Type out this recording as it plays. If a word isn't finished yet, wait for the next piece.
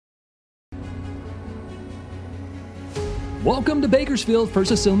Welcome to Bakersfield First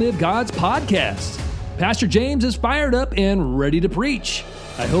Assembly of God's podcast. Pastor James is fired up and ready to preach.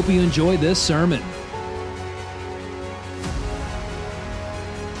 I hope you enjoy this sermon.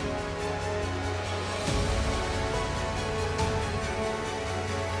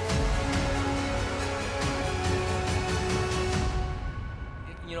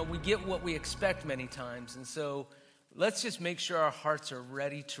 You know, we get what we expect many times, and so let's just make sure our hearts are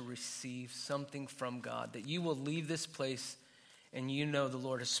ready to receive something from God, that you will leave this place and you know the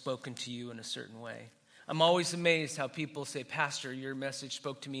Lord has spoken to you in a certain way. I'm always amazed how people say, Pastor, your message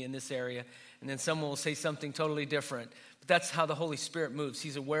spoke to me in this area, and then someone will say something totally different. But that's how the Holy Spirit moves.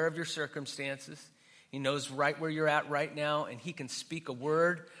 He's aware of your circumstances. He knows right where you're at right now, and he can speak a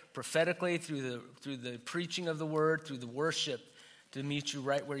word prophetically through the preaching of the word, through the worship, to meet you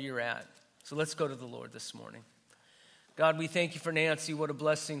right where you're at. So let's go to the Lord this morning. God, we thank you for Nancy. What a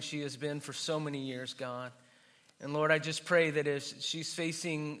blessing she has been for so many years, God. And Lord, I just pray that as she's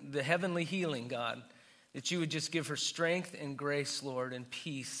facing the heavenly healing, God, that you would just give her strength and grace, Lord, and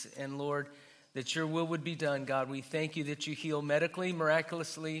peace. And Lord, that your will would be done, God. We thank you that you heal medically,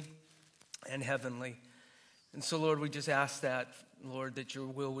 miraculously, and heavenly. And so, Lord, we just ask that, Lord, that your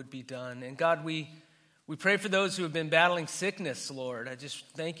will would be done. And God, we pray for those who have been battling sickness, Lord. I just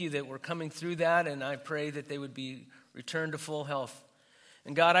thank you that we're coming through that, and I pray that they would be returned to full health.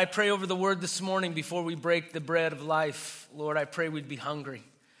 And God, I pray over the word this morning before we break the bread of life. Lord, I pray we'd be hungry.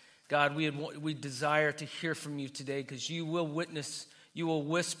 God, we desire to hear from you today because you will witness, you will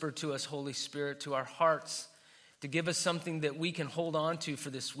whisper to us, Holy Spirit, to our hearts, to give us something that we can hold on to for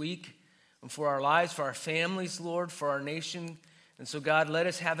this week and for our lives, for our families, Lord, for our nation. And so, God, let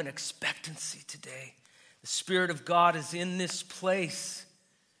us have an expectancy today. The Spirit of God is in this place.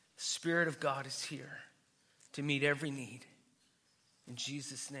 The Spirit of God is here to meet every need. In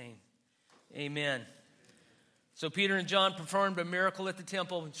Jesus' name, amen. So Peter and John performed a miracle at the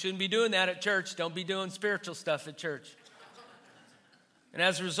temple. Shouldn't be doing that at church. Don't be doing spiritual stuff at church. And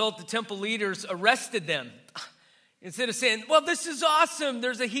as a result, the temple leaders arrested them. Instead of saying, well, this is awesome,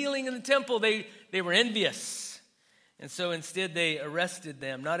 there's a healing in the temple, they were envious. And so instead they arrested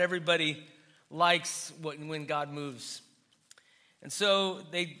them. Not everybody likes when God moves. And so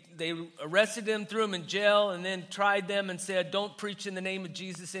they arrested them, threw them in jail, and then tried them and said, don't preach in the name of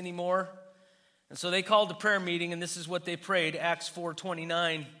Jesus anymore. And so they called a prayer meeting, and this is what they prayed, Acts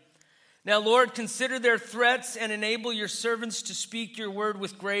 4:29. Now, Lord, consider their threats and enable your servants to speak your word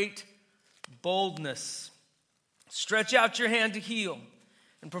with great boldness. Stretch out your hand to heal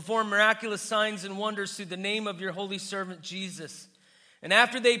and perform miraculous signs and wonders through the name of your holy servant Jesus. And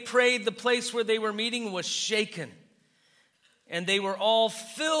after they prayed, the place where they were meeting was shaken. And they were all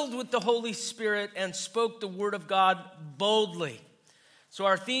filled with the Holy Spirit and spoke the word of God boldly. So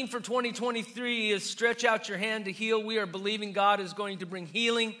our theme for 2023 is stretch out your hand to heal. We are believing God is going to bring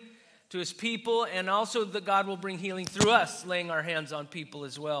healing to his people, and also that God will bring healing through us, laying our hands on people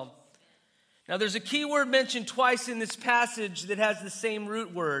as well. Now there's a key word mentioned twice in this passage that has the same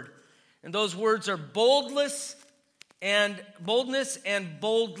root word. And those words are boldness and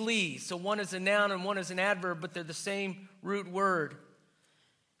boldly. So one is a noun and one is an adverb, but they're the same root word.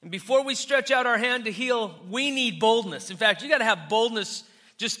 And before we stretch out our hand to heal, we need boldness. In fact, you got to have boldness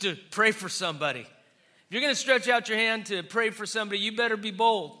just to pray for somebody. If you're going to stretch out your hand to pray for somebody, you better be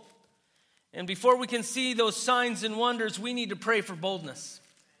bold. And before we can see those signs and wonders, we need to pray for boldness.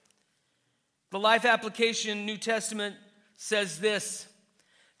 The Life Application New Testament says this: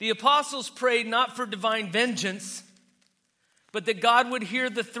 the apostles prayed not for divine vengeance, but that God would hear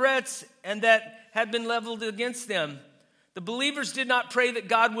the threats and that had been leveled against them. The believers did not pray that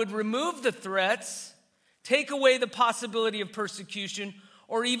God would remove the threats, take away the possibility of persecution,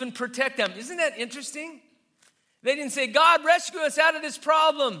 or even protect them. Isn't that interesting? They didn't say, God, rescue us out of this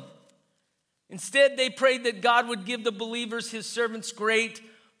problem. Instead, they prayed that God would give the believers, his servants, great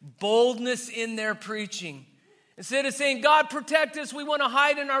boldness in their preaching. Instead of saying, God, protect us, we want to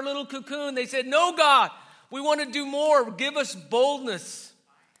hide in our little cocoon, they said, no, God, we want to do more. Give us boldness.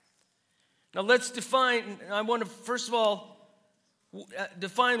 Now let's define, I want to first of all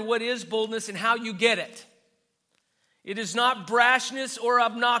define what is boldness and how you get it. It is not brashness or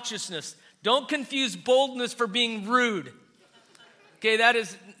obnoxiousness. Don't confuse boldness for being rude. Okay, that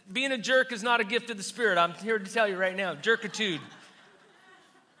is, being a jerk is not a gift of the Spirit. I'm here to tell you right now, jerkitude.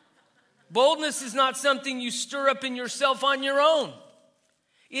 Boldness is not something you stir up in yourself on your own.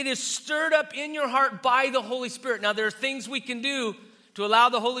 It is stirred up in your heart by the Holy Spirit. Now, there are things we can do to allow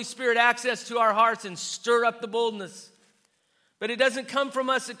the Holy Spirit access to our hearts and stir up the boldness. But it doesn't come from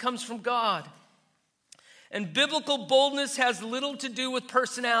us, it comes from God. And biblical boldness has little to do with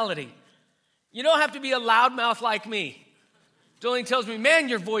personality. You don't have to be a loudmouth like me. Jolene tells me, man,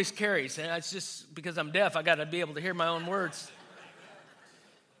 your voice carries. And it's just because I'm deaf, I got to be able to hear my own words.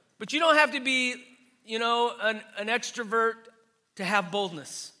 But you don't have to be, an extrovert to have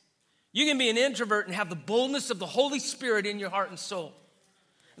boldness. You can be an introvert and have the boldness of the Holy Spirit in your heart and soul.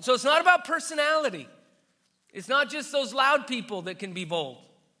 And so it's not about personality. It's not just those loud people that can be bold.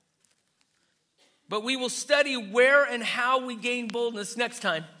 But we will study where and how we gain boldness next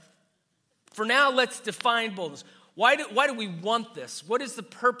time. For now, let's define boldness. Why do we want this? What is the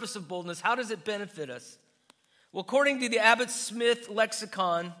purpose of boldness? How does it benefit us? Well, according to the Abbott-Smith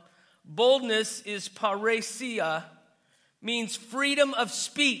Lexicon, boldness is parrhesia, means freedom of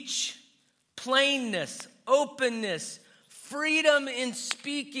speech, plainness, openness, freedom in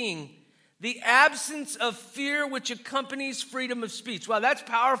speaking, the absence of fear which accompanies freedom of speech. Wow, that's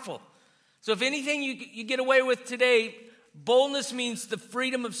powerful. So if anything you get away with today, boldness means the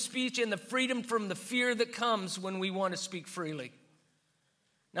freedom of speech and the freedom from the fear that comes when we want to speak freely.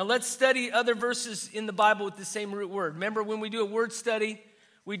 Now let's study other verses in the Bible with the same root word. Remember, when we do a word study,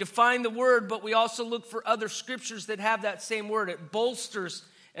 we define the word, but we also look for other scriptures that have that same word. It bolsters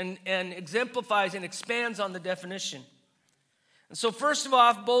and exemplifies and expands on the definition. And so first of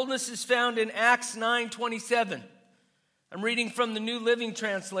all, boldness is found in Acts 9:27. I'm reading from the New Living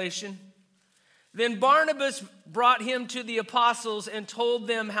Translation. Then Barnabas brought him to the apostles and told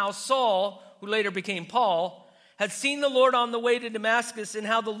them how Saul, who later became Paul, had seen the Lord on the way to Damascus and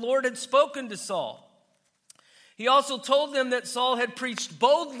how the Lord had spoken to Saul. He also told them that Saul had preached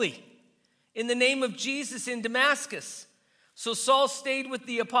boldly in the name of Jesus in Damascus. So Saul stayed with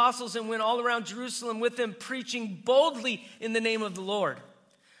the apostles and went all around Jerusalem with them, preaching boldly in the name of the Lord.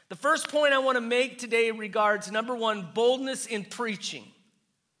 The first point I want to make today regards, number one, boldness in preaching.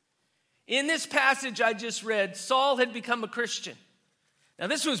 In this passage I just read, Saul had become a Christian. Now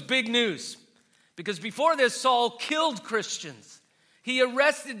this was big news, because before this, Saul killed Christians. He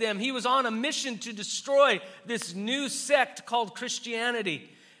arrested them. He was on a mission to destroy this new sect called Christianity.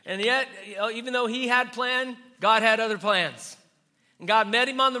 And yet, even though he had planned, God had other plans. And God met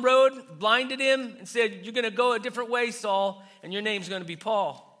him on the road, blinded him, and said, you're going to go a different way, Saul, and your name's going to be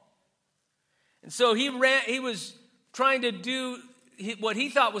Paul. And so he was trying to do what he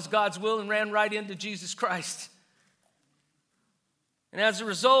thought was God's will and ran right into Jesus Christ. And as a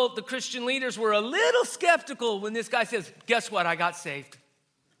result, the Christian leaders were a little skeptical when this guy says, guess what, I got saved.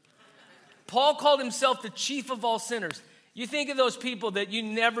 Paul called himself the chief of all sinners. You think of those people that you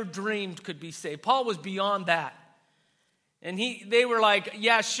never dreamed could be saved. Paul was beyond that. And they were like,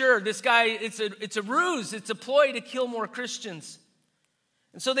 yeah, sure, this guy, it's a ruse, it's a ploy to kill more Christians.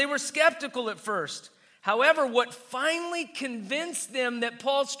 And so they were skeptical at first. However, what finally convinced them that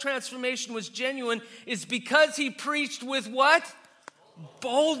Paul's transformation was genuine is because he preached with what?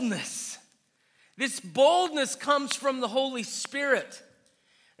 Boldness. This boldness comes from the Holy Spirit.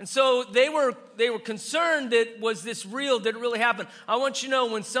 And so they were concerned that was this real, did it really happen? I want you to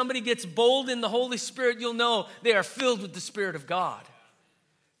know, when somebody gets bold in the Holy Spirit, you'll know they are filled with the Spirit of God.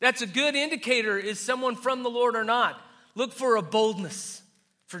 That's a good indicator, is someone from the Lord or not. Look for a boldness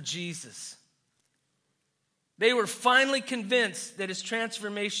for Jesus. They were finally convinced that his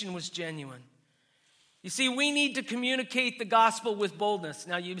transformation was genuine. You see, we need to communicate the gospel with boldness.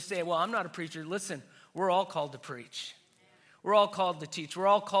 Now you say, well, I'm not a preacher. Listen, we're all called to preach. We're all called to teach. We're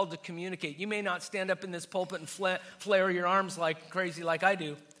all called to communicate. You may not stand up in this pulpit and flare your arms like crazy like I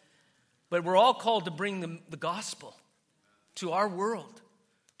do, but we're all called to bring the gospel to our world,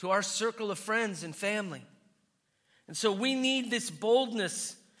 to our circle of friends and family. And so we need this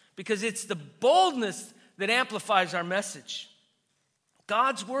boldness, because it's the boldness that amplifies our message.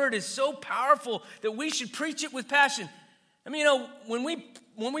 God's word is so powerful that we should preach it with passion. I mean, when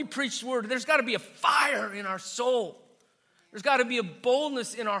we preach the word, there's got to be a fire in our soul. There's got to be a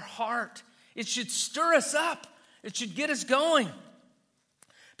boldness in our heart. It should stir us up. It should get us going.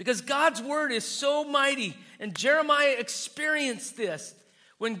 Because God's word is so mighty. And Jeremiah experienced this.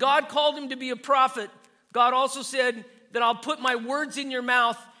 When God called him to be a prophet, God also said that I'll put my words in your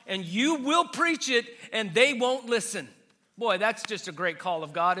mouth and you will preach it and they won't listen. Boy, that's just a great call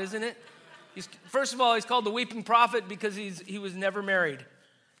of God, isn't it? First of all, he's called the weeping prophet because he was never married.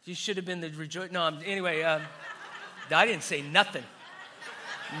 He should have been the rejoice. No, anyway, I didn't say nothing.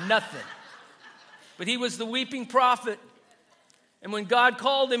 Nothing. But he was the weeping prophet. And when God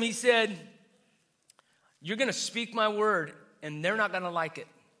called him, he said, you're going to speak my word, and they're not going to like it.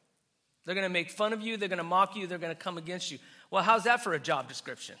 They're going to make fun of you. They're going to mock you. They're going to come against you. Well, how's that for a job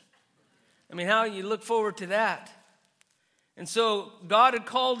description? I mean, how you look forward to that? And so God had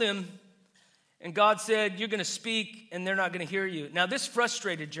called him, and God said, you're going to speak, and they're not going to hear you. Now, this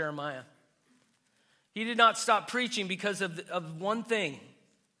frustrated Jeremiah. He did not stop preaching because of one thing.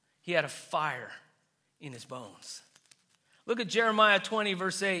 He had a fire in his bones. Look at Jeremiah 20,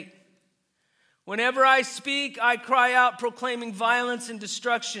 verse 8. Whenever I speak, I cry out, proclaiming violence and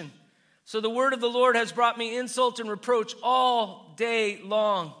destruction. So the word of the Lord has brought me insult and reproach all day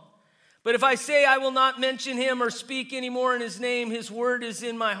long. But if I say I will not mention him or speak anymore in his name, his word is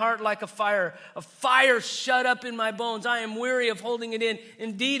in my heart like a fire shut up in my bones. I am weary of holding it in.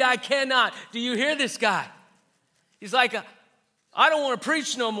 Indeed, I cannot. Do you hear this guy? He's like, I don't want to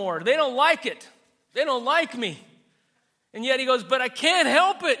preach no more. They don't like it. They don't like me. And yet he goes, but I can't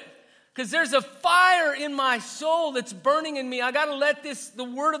help it because there's a fire in my soul that's burning in me. I got to let the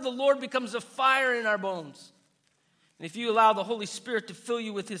word of the Lord becomes a fire in our bones. And if you allow the Holy Spirit to fill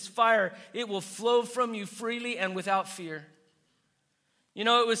you with his fire, it will flow from you freely and without fear. You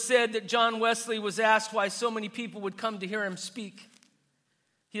know, it was said that John Wesley was asked why so many people would come to hear him speak.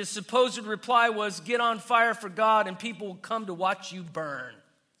 His supposed reply was, get on fire for God and people will come to watch you burn.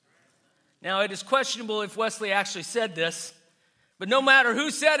 Now, it is questionable if Wesley actually said this, but no matter who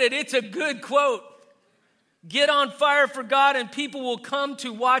said it, it's a good quote. Get on fire for God and people will come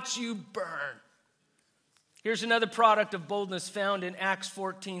to watch you burn. Here's another product of boldness found in Acts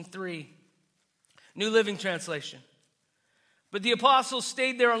 14:3, New Living Translation. But the apostles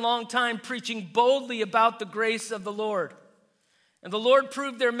stayed there a long time, preaching boldly about the grace of the Lord. And the Lord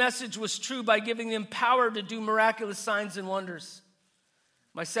proved their message was true by giving them power to do miraculous signs and wonders.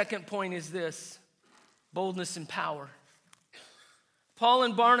 My second point is this: boldness and power. Paul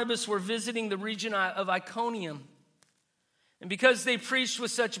and Barnabas were visiting the region of Iconium. And because they preached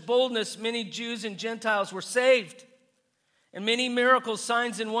with such boldness, many Jews and Gentiles were saved. And many miracles,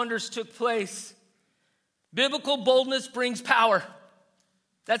 signs, and wonders took place. Biblical boldness brings power.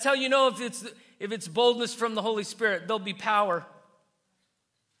 That's how you know if it's boldness from the Holy Spirit. There'll be power.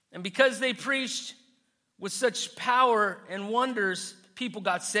 And because they preached with such power and wonders, people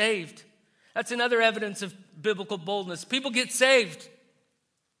got saved. That's another evidence of biblical boldness. People get saved.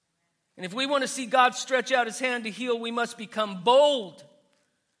 And if we want to see God stretch out his hand to heal, we must become bold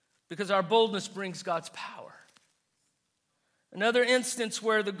because our boldness brings God's power. Another instance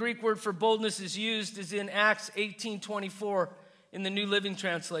where the Greek word for boldness is used is in Acts 18:24 in the New Living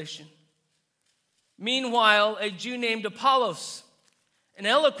Translation. Meanwhile, a Jew named Apollos, an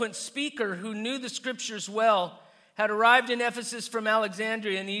eloquent speaker who knew the scriptures well, had arrived in Ephesus from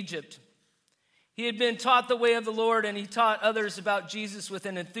Alexandria in Egypt. He had been taught the way of the Lord, and he taught others about Jesus with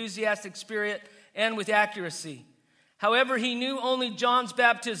an enthusiastic spirit and with accuracy. However, he knew only John's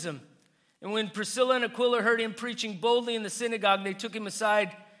baptism. And when Priscilla and Aquila heard him preaching boldly in the synagogue, they took him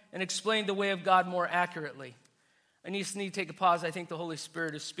aside and explained the way of God more accurately. I need to take a pause. I think the Holy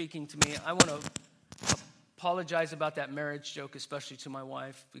Spirit is speaking to me. I want to apologize about that marriage joke, especially to my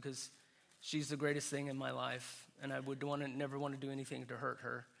wife, because she's the greatest thing in my life, and I would never want to do anything to hurt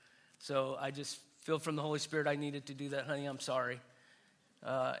her. So I just feel from the Holy Spirit I needed to do that, honey. I'm sorry.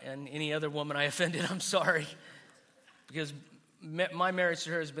 And any other woman I offended, I'm sorry. Because my marriage to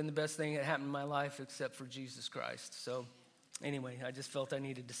her has been the best thing that happened in my life except for Jesus Christ. So anyway, I just felt I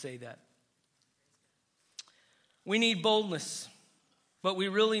needed to say that. We need boldness, but we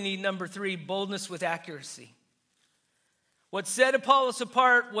really need number 3, boldness with accuracy. What set Apollos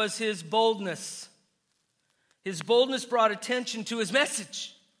apart was his boldness. His boldness brought attention to his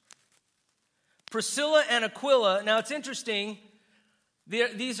message. Priscilla and Aquila, now it's interesting,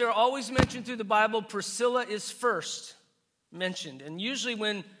 these are always mentioned through the Bible. Priscilla is first mentioned. And usually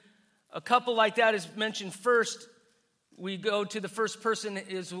when a couple like that is mentioned first, we go to the first person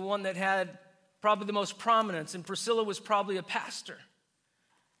is the one that had probably the most prominence. And Priscilla was probably a pastor.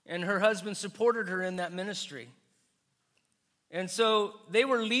 And her husband supported her in that ministry. And so they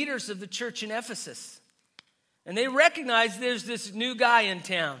were leaders of the church in Ephesus. And they recognized there's this new guy in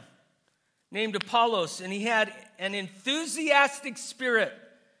town named Apollos, and he had an enthusiastic spirit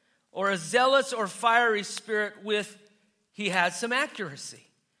or a zealous or fiery spirit he had some accuracy.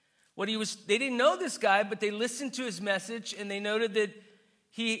 They didn't know this guy, but they listened to his message, and they noted that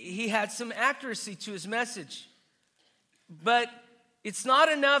he had some accuracy to his message. But it's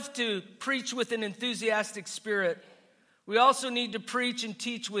not enough to preach with an enthusiastic spirit. We also need to preach and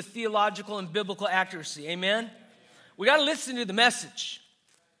teach with theological and biblical accuracy. Amen? We got to listen to the message.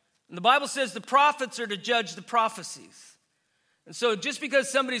 And the Bible says the prophets are to judge the prophecies. And so just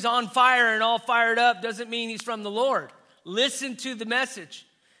because somebody's on fire and all fired up doesn't mean he's from the Lord. Listen to the message.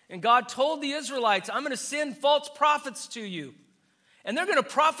 And God told the Israelites, I'm going to send false prophets to you. And they're going to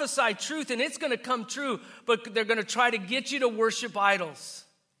prophesy truth, and it's going to come true, but they're going to try to get you to worship idols.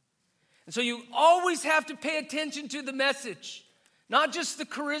 And so you always have to pay attention to the message. Not just the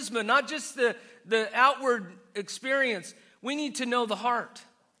charisma, not just the outward experience. We need to know the heart.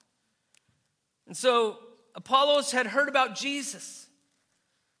 And so Apollos had heard about Jesus,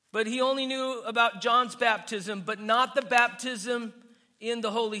 but he only knew about John's baptism, but not the baptism in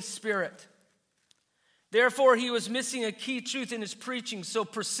the Holy Spirit. Therefore, he was missing a key truth in his preaching. So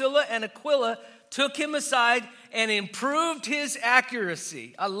Priscilla and Aquila took him aside and improved his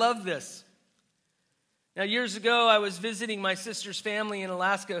accuracy. I love this. Now, years ago, I was visiting my sister's family in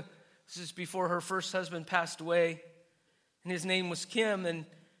Alaska. This is before her first husband passed away, and his name was Kim. And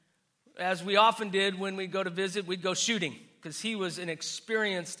as we often did when we'd go to visit, we'd go shooting because he was an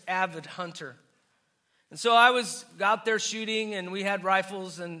experienced, avid hunter. And so I was out there shooting, and we had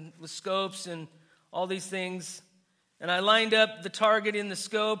rifles and with scopes and all these things. And I lined up the target in the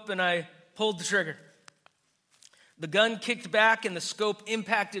scope, and I pulled the trigger. The gun kicked back, and the scope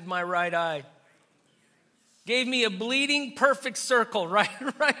impacted my right eye. Gave me a bleeding perfect circle right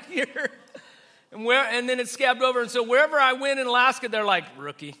here. And then it scabbed over. And so wherever I went in Alaska, they're like,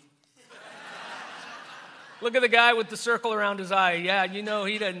 rookie. Look at the guy with the circle around his eye. Yeah, you know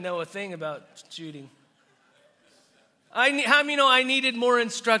he doesn't know a thing about shooting. How many know I needed more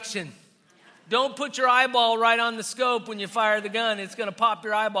instruction? Don't put your eyeball right on the scope when you fire the gun. It's going to pop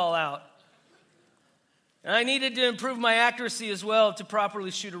your eyeball out. And I needed to improve my accuracy as well to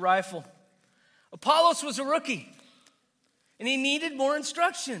properly shoot a rifle. Apollos was a rookie, and he needed more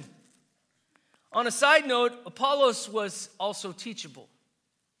instruction. On a side note, Apollos was also teachable.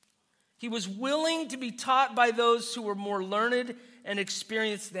 He was willing to be taught by those who were more learned and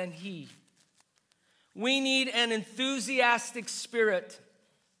experienced than he. We need an enthusiastic spirit,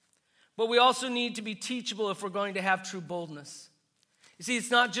 but we also need to be teachable if we're going to have true boldness. You see, it's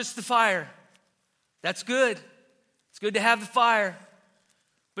not just the fire. That's good. It's good to have the fire.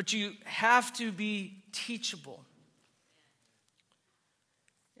 But you have to be teachable.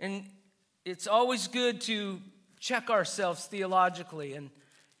 And it's always good to check ourselves theologically. And,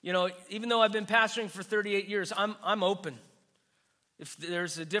 you know, even though I've been pastoring for 38 years, I'm open. If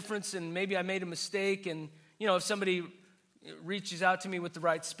there's a difference and maybe I made a mistake, and, you know, if somebody reaches out to me with the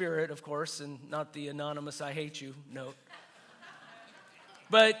right spirit, of course, and not the anonymous "I hate you" note.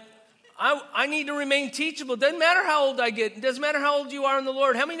 But I need to remain teachable. Doesn't matter how old I get. It doesn't matter how old you are in the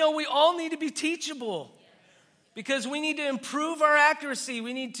Lord. How many know we all need to be teachable? Because we need to improve our accuracy.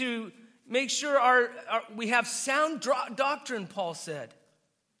 We need to make sure we have sound doctrine, Paul said.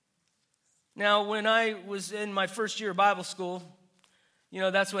 Now, when I was in my first year of Bible school, you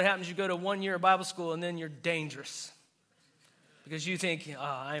know, that's what happens. You go to 1 year of Bible school, and then you're dangerous. Because you think,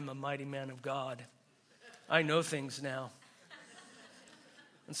 I'm a mighty man of God. I know things now.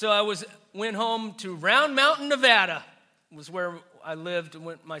 And so I went home to Round Mountain, Nevada. It was where I lived.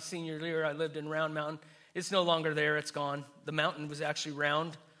 My senior year, I lived in Round Mountain. It's no longer there. It's gone. The mountain was actually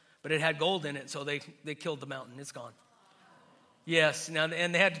round, but it had gold in it, so they killed the mountain. It's gone. Yes, and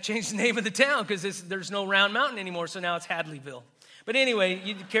they had to change the name of the town because there's no Round Mountain anymore, so now it's Hadleyville. But anyway,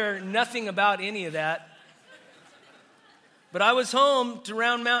 you care nothing about any of that. But I was home to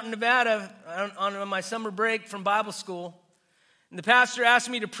Round Mountain, Nevada on my summer break from Bible school. And the pastor asked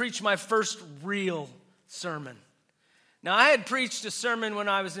me to preach my first real sermon. Now, I had preached a sermon when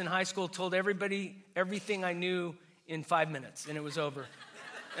I was in high school, told everybody everything I knew in 5 minutes, and it was over.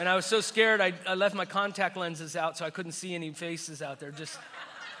 And I was so scared, I left my contact lenses out so I couldn't see any faces out there.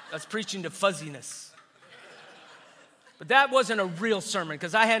 I was preaching to fuzziness. But that wasn't a real sermon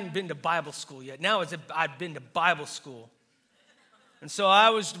because I hadn't been to Bible school yet. Now I'd been to Bible school. And so I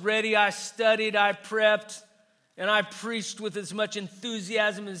was ready, I studied, I prepped, and I preached with as much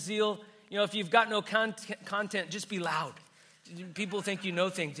enthusiasm and zeal. You know, if you've got no content, just be loud. People think you know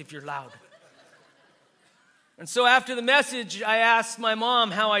things if you're loud. And so after the message, I asked my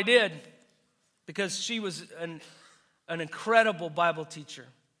mom how I did, because she was an incredible Bible teacher.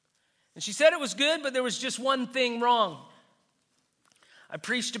 And she said it was good, but there was just one thing wrong. I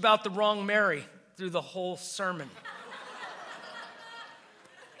preached about the wrong Mary through the whole sermon.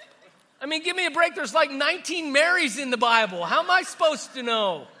 I mean, give me a break. There's like 19 Marys in the Bible. How am I supposed to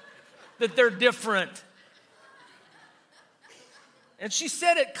know that they're different? And she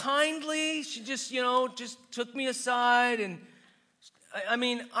said it kindly. She just took me aside. And I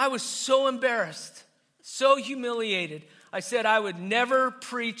mean, I was so embarrassed, so humiliated. I said I would never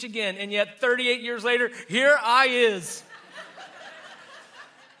preach again. And yet 38 years later, here I is.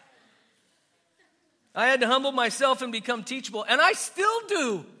 I had to humble myself and become teachable. And I still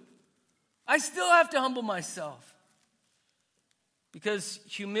do. I still have to humble myself. Because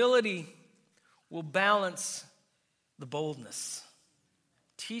humility will balance the boldness.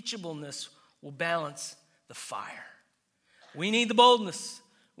 Teachableness will balance the fire. We need the boldness.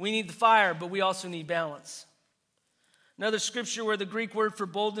 We need the fire, but we also need balance. Another scripture where the Greek word for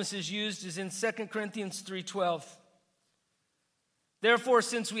boldness is used is in 2 Corinthians 3:12. Therefore,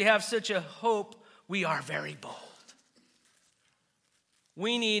 since we have such a hope, we are very bold.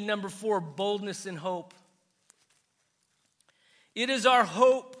 We need, number 4, boldness and hope. It is our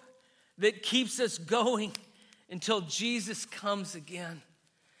hope that keeps us going until Jesus comes again.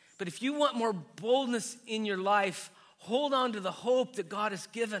 But if you want more boldness in your life, hold on to the hope that God has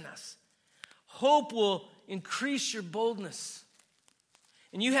given us. Hope will increase your boldness.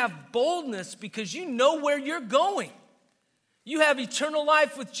 And you have boldness because you know where you're going. You have eternal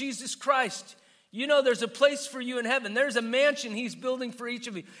life with Jesus Christ. You know there's a place for you in heaven. There's a mansion he's building for each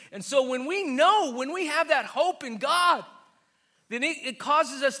of you. And so when we have that hope in God, then it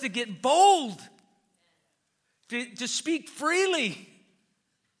causes us to get bold, to speak freely,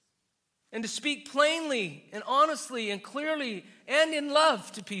 and to speak plainly and honestly and clearly and in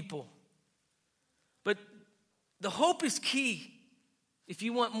love to people. But the hope is key if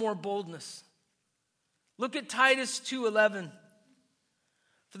you want more boldness. Look at Titus 2:11.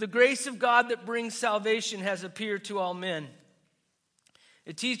 For the grace of God that brings salvation has appeared to all men.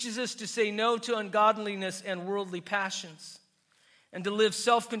 It teaches us to say no to ungodliness and worldly passions, and to live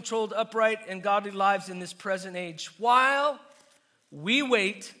self-controlled, upright, and godly lives in this present age, while we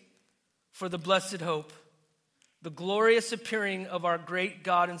wait for the blessed hope, the glorious appearing of our great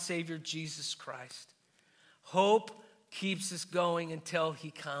God and Savior, Jesus Christ. Hope keeps us going until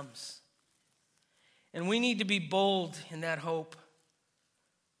he comes. And we need to be bold in that hope.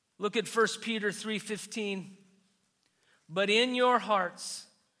 Look at 1 Peter 3:15. But in your hearts,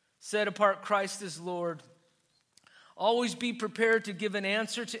 set apart Christ as Lord. Always be prepared to give an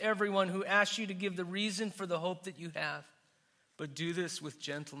answer to everyone who asks you to give the reason for the hope that you have. But do this with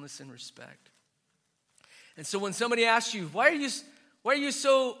gentleness and respect. And so when somebody asks you, why are you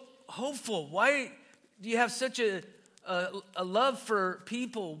so hopeful? Why do you have such a love for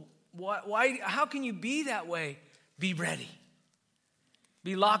people? How can you be that way? Be ready.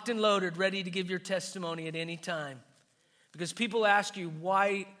 Be locked and loaded, ready to give your testimony at any time. Because people ask you,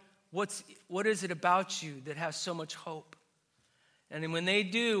 what is it about you that has so much hope? And then when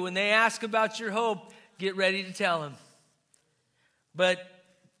they ask about your hope, get ready to tell them. But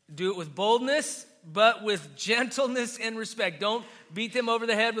do it with boldness, but with gentleness and respect. Don't beat them over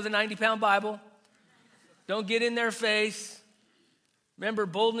the head with a 90-pound Bible. Don't get in their face. Remember,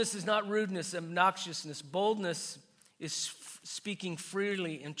 boldness is not rudeness, obnoxiousness. Boldness is speaking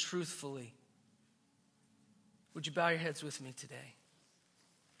freely and truthfully. Would you bow your heads with me today?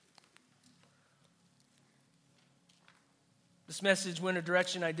 This message went a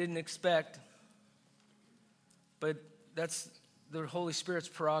direction I didn't expect, but that's the Holy Spirit's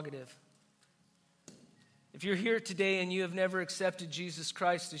prerogative. If you're here today and you have never accepted Jesus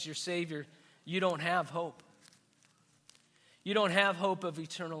Christ as your Savior, you don't have hope. You don't have hope of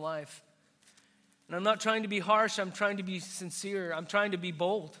eternal life. And I'm not trying to be harsh, I'm trying to be sincere. I'm trying to be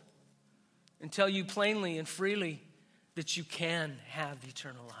bold and tell you plainly and freely that you can have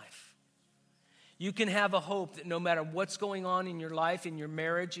eternal life. You can have a hope that no matter what's going on in your life, in your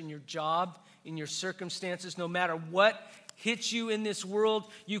marriage, in your job, in your circumstances, no matter what hits you in this world,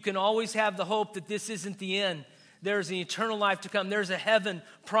 you can always have the hope that this isn't the end. There's an eternal life to come. There's a heaven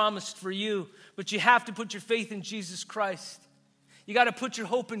promised for you. But you have to put your faith in Jesus Christ. You got to put your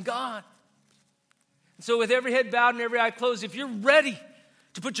hope in God. And so with every head bowed and every eye closed, if you're ready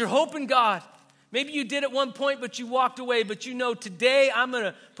to put your hope in God, maybe you did at one point, but you walked away, but you know today I'm going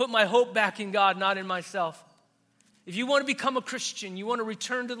to put my hope back in God, not in myself. If you want to become a Christian, you want to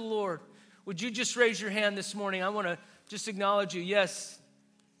return to the Lord, would you just raise your hand this morning? I want to just acknowledge you. Yes,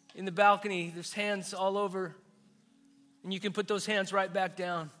 in the balcony, there's hands all over, and you can put those hands right back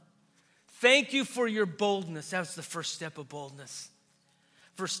down. Thank you for your boldness. That was the first step of boldness.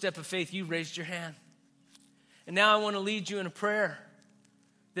 First step of faith, you raised your hand. And now I want to lead you in a prayer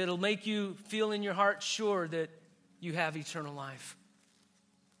that'll make you feel in your heart sure that you have eternal life.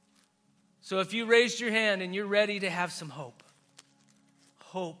 So if you raised your hand and you're ready to have some hope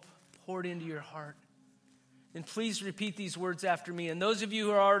poured into your heart, then please repeat these words after me. And those of you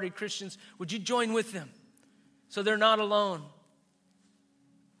who are already Christians, would you join with them so they're not alone?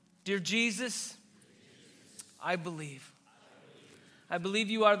 Dear Jesus, I believe. I believe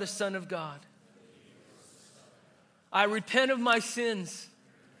you are the Son of God. I repent of my sins.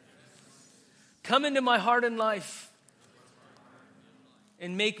 Come into my heart and life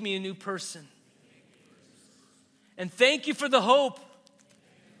and make me a new person. And thank you for the hope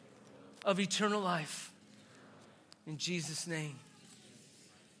of eternal life. In Jesus' name,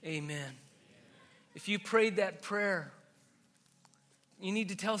 amen. If you prayed that prayer, you need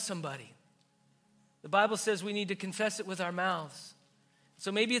to tell somebody. The Bible says we need to confess it with our mouths.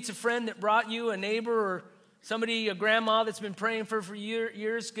 So maybe it's a friend that brought you, a neighbor, or somebody, a grandma that's been praying for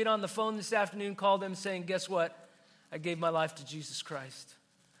years. Get on the phone this afternoon, call them saying, guess what? I gave my life to Jesus Christ.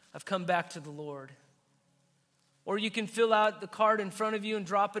 I've come back to the Lord. Or you can fill out the card in front of you and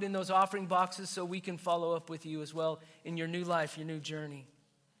drop it in those offering boxes so we can follow up with you as well in your new life, your new journey.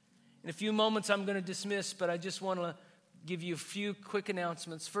 In a few moments, I'm going to dismiss, but I just want to give you a few quick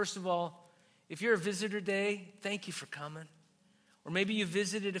announcements. First of all, if you're a visitor today, thank you for coming. Or maybe you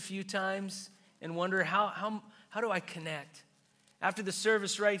visited a few times and wonder, how do I connect? After the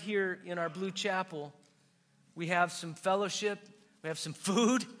service right here in our Blue Chapel, we have some fellowship, we have some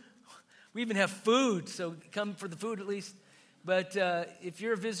food. We even have food, so come for the food at least. But if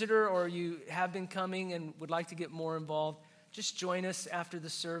you're a visitor or you have been coming and would like to get more involved, just join us after the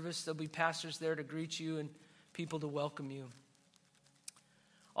service. There'll be pastors there to greet you and people to welcome you.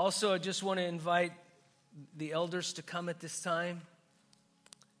 Also, I just want to invite the elders to come at this time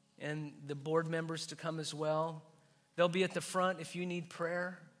and the board members to come as well. They'll be at the front if you need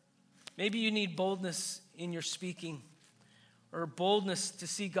prayer. Maybe you need boldness in your speaking, or boldness to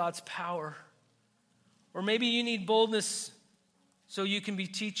see God's power. Or maybe you need boldness so you can be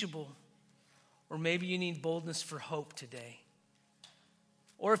teachable. Or maybe you need boldness for hope today.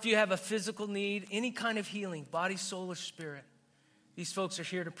 Or if you have a physical need, any kind of healing, body, soul, or spirit, these folks are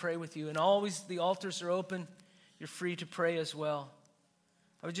here to pray with you. And always the altars are open. You're free to pray as well.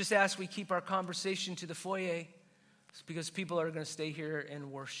 I would just ask we keep our conversation to the foyer because people are going to stay here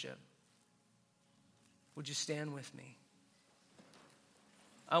and worship. Would you stand with me?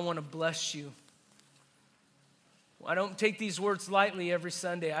 I want to bless you. I don't take these words lightly every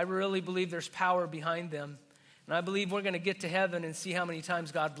Sunday. I really believe there's power behind them. And I believe we're going to get to heaven and see how many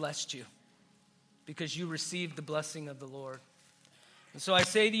times God blessed you because you received the blessing of the Lord. And so I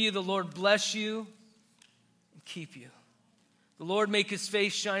say to you, the Lord bless you and keep you. The Lord make his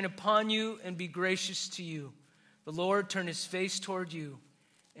face shine upon you and be gracious to you. The Lord turn his face toward you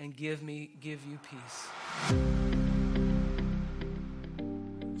and give you peace.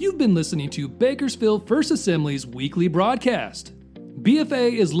 You've been listening to Bakersfield First Assembly's weekly broadcast.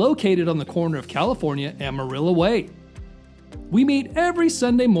 BFA is located on the corner of California and Marilla Way. We meet every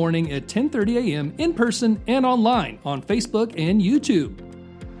Sunday morning at 10:30 a.m. in person and online on Facebook and YouTube.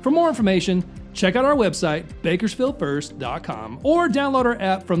 For more information, check out our website, bakersfieldfirst.com, or download our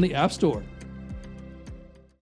app from the App Store.